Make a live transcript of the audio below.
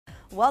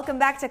Welcome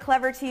back to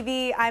Clever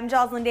TV. I'm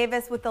Joslyn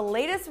Davis with the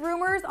latest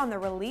rumors on the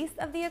release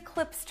of the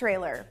Eclipse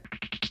trailer.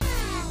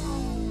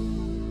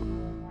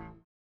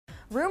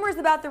 Rumors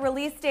about the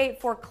release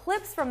date for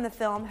clips from the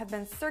film have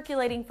been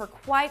circulating for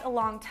quite a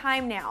long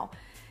time now.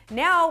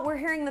 Now we're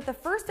hearing that the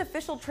first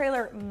official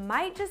trailer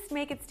might just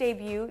make its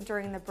debut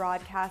during the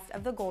broadcast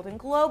of the Golden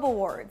Globe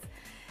Awards.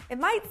 It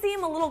might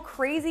seem a little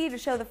crazy to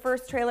show the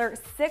first trailer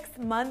 6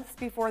 months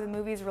before the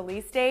movie's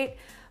release date,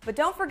 but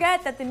don't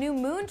forget that the new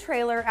Moon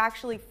trailer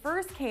actually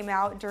first came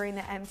out during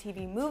the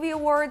MTV Movie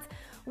Awards,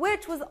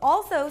 which was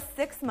also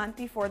 6 months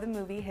before the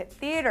movie hit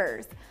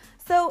theaters.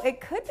 So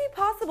it could be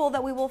possible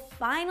that we will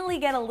finally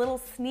get a little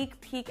sneak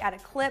peek at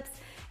Eclipse,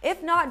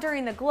 if not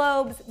during the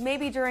Globes,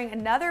 maybe during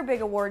another big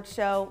award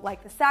show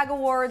like the SAG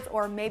Awards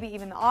or maybe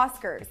even the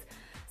Oscars.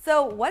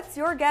 So what's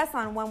your guess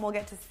on when we'll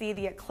get to see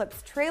the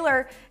Eclipse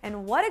trailer,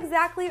 and what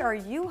exactly are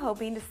you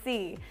hoping to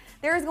see?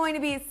 There's going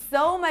to be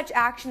so much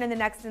action in the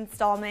next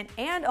installment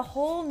and a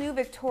whole new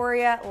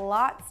Victoria,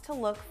 lots to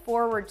look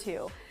forward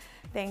to.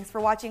 Thanks for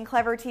watching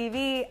Clever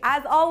TV.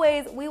 As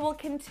always, we will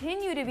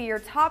continue to be your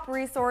top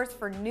resource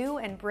for new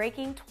and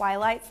breaking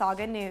Twilight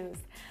Saga news.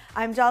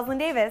 I'm Joslyn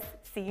Davis.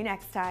 See you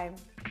next time.